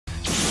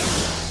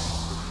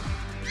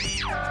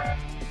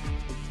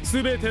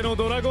すべての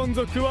ドラゴン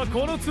族は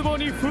この壺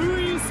に封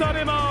印さ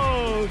れ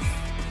ま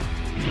す。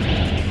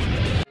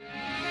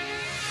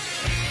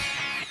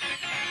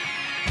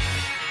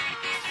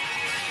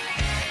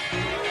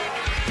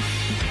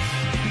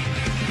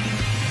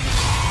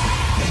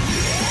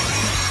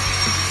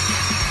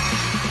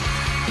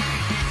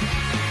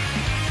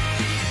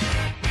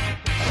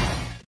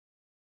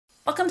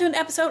Welcome to an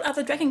episode of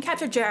the Dragon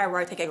Capture Jar,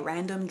 where I take a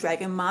random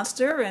dragon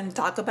monster and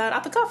talk about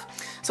off the cuff.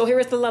 So here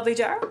is the lovely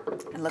jar,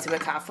 and let's see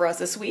what it caught for us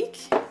this week.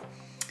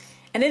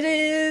 And it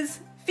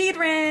is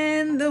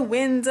Feedran, the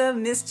Winds of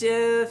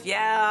Mischief.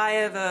 Yeah, I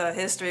have a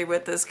history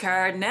with this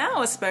card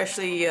now,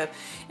 especially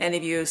any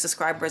of you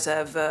subscribers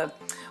have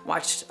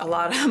watched a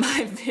lot of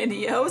my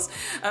videos.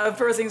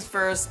 First things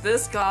first,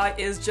 this guy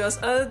is just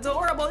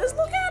adorable. Just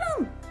look at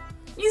him.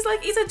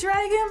 He's a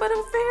dragon, but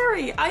a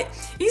fairy.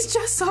 He's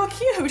just so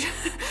cute.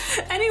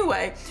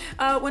 Anyway,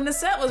 when the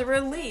set was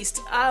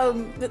released,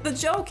 the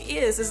joke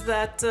is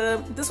that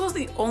this was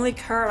the only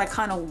card I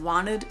kind of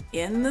wanted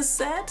in the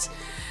set.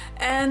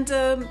 And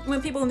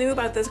when people knew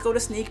about this, go to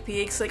sneak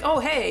peeks, like, oh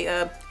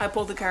hey, I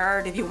pulled the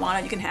card. If you want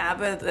it, you can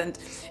have it. And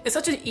it's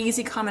such an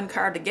easy common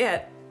card to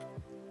get.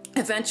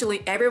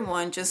 Eventually,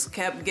 everyone just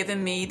kept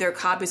giving me their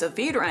copies of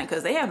Feedran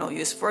because they have no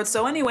use for it.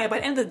 So anyway, by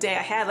the end of the day,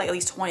 I had like at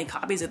least 20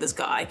 copies of this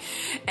guy,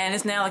 and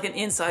it's now like an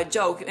inside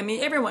joke. I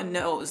mean, everyone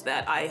knows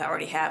that I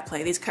already have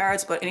played these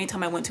cards, but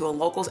anytime I went to a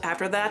locals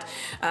after that,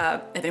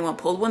 if anyone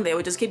pulled one, they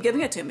would just keep giving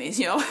it to me,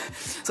 you know?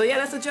 So yeah,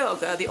 that's the joke.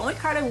 The only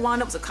card I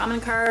wanted was a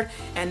common card,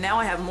 and now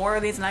I have more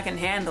of these than I can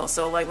handle.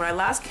 So like when I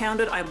last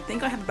counted, I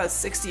think I have about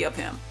 60 of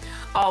him.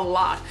 A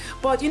lot.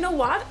 But you know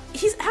what?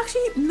 He's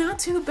actually not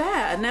too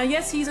bad. Now,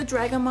 yes, he's a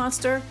dragon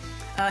monster.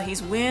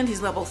 He's wind,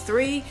 he's level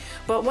 3.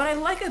 But what I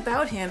like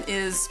about him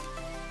is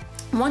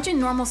once you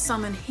normal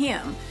summon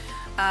him,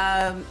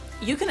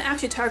 you can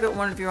actually target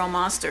one of your own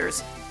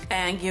monsters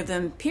and give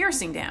them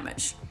piercing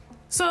damage.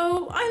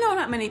 So I know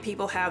not many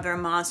people have their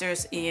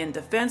monsters in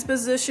defense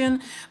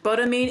position, but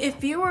I mean,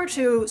 if you were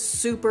to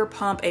super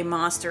pump a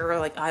monster,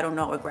 like, I don't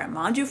know, a Grand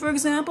Manju, for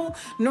example,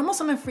 normal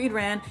summon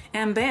Feedran,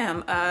 and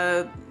bam,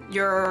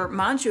 your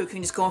Manju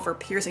can just go in for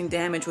piercing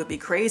damage, would be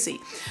crazy.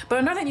 But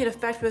another neat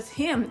effect with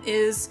him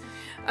is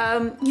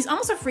he's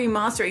almost a free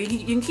monster.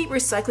 You can keep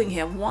recycling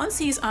him. Once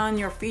he's on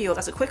your field,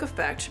 that's a quick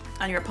effect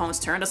on your opponent's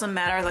turn. Doesn't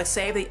matter, like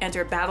say they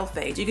enter battle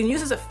phase. You can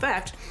use this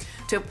effect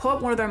to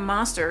put one of their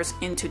monsters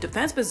into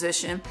defense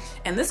position,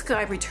 and this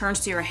guy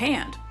returns to your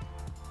hand.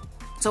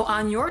 So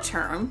on your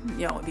turn,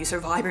 you know, if you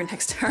survive your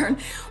next turn,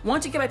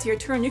 once you get back to your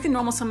turn, you can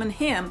normal summon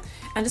him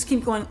and just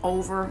keep going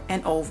over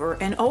and over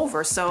and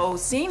over. So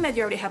seeing that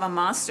you already have a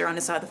monster on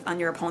the side on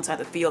your opponent's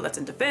side of the field that's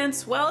in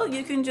defense, well,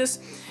 you can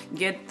just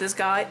get this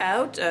guy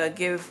out,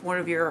 give one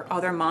of your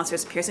other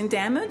monsters piercing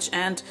damage,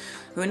 and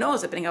who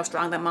knows, depending how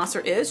strong that monster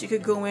is, you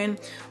could go in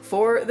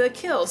for the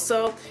kill.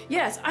 So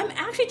yes, I'm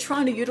actually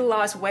trying to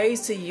utilize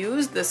ways to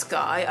use this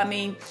guy. I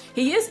mean,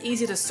 he is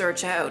easy to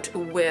search out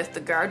with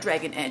the Guard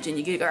Dragon engine.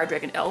 You get Guard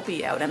Dragon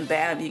LP out and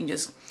bam, you can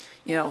just,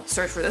 you know,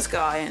 search for this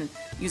guy and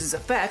use his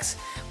effects.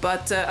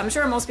 But I'm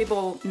sure most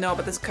people know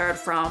about this card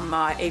from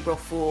my April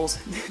Fool's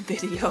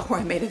video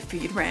where I made a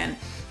Feedran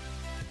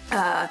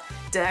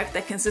deck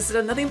that consisted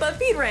of nothing but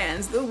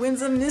Feedrans, the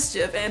Winds of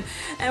Mischief.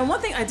 And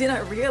one thing I did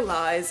not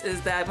realize is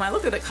that when I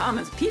looked at the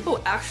comments,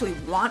 people actually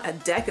want a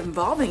deck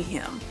involving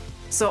him.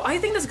 So I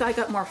think this guy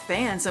got more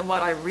fans than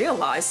what I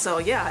realized. So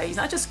yeah, he's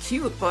not just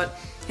cute, but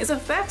his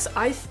effects,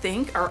 I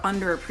think, are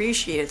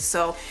underappreciated.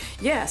 So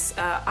yes,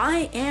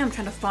 I am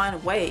trying to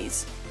find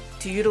ways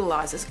to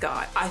utilize this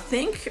guy. I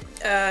think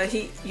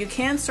you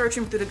can search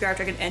him through the Guard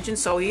Dragon engine,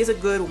 so he is a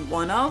good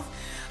one-of.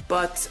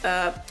 But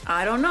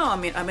I don't know. I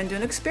mean, I've been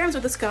doing experiments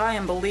with this guy,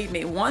 and believe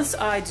me, once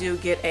I do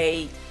get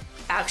a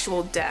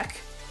actual deck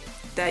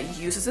that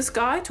uses this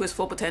guy to his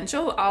full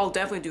potential, I'll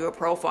definitely do a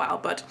profile.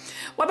 But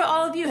what about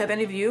all of you? Have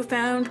any of you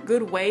found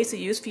good ways to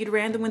use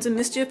Feedran, the Winds of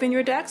Mischief in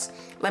your decks?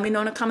 Let me know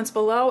in the comments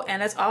below.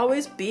 And as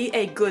always, be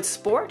a good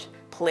sport.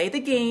 Play the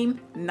game,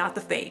 not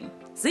the fame.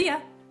 See ya!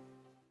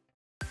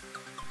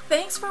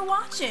 Thanks for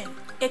watching.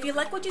 If you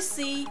like what you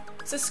see,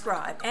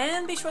 subscribe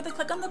and be sure to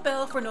click on the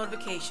bell for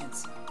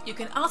notifications. You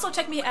can also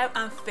check me out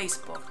on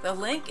Facebook. The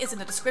link is in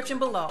the description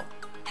below.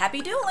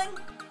 Happy dueling!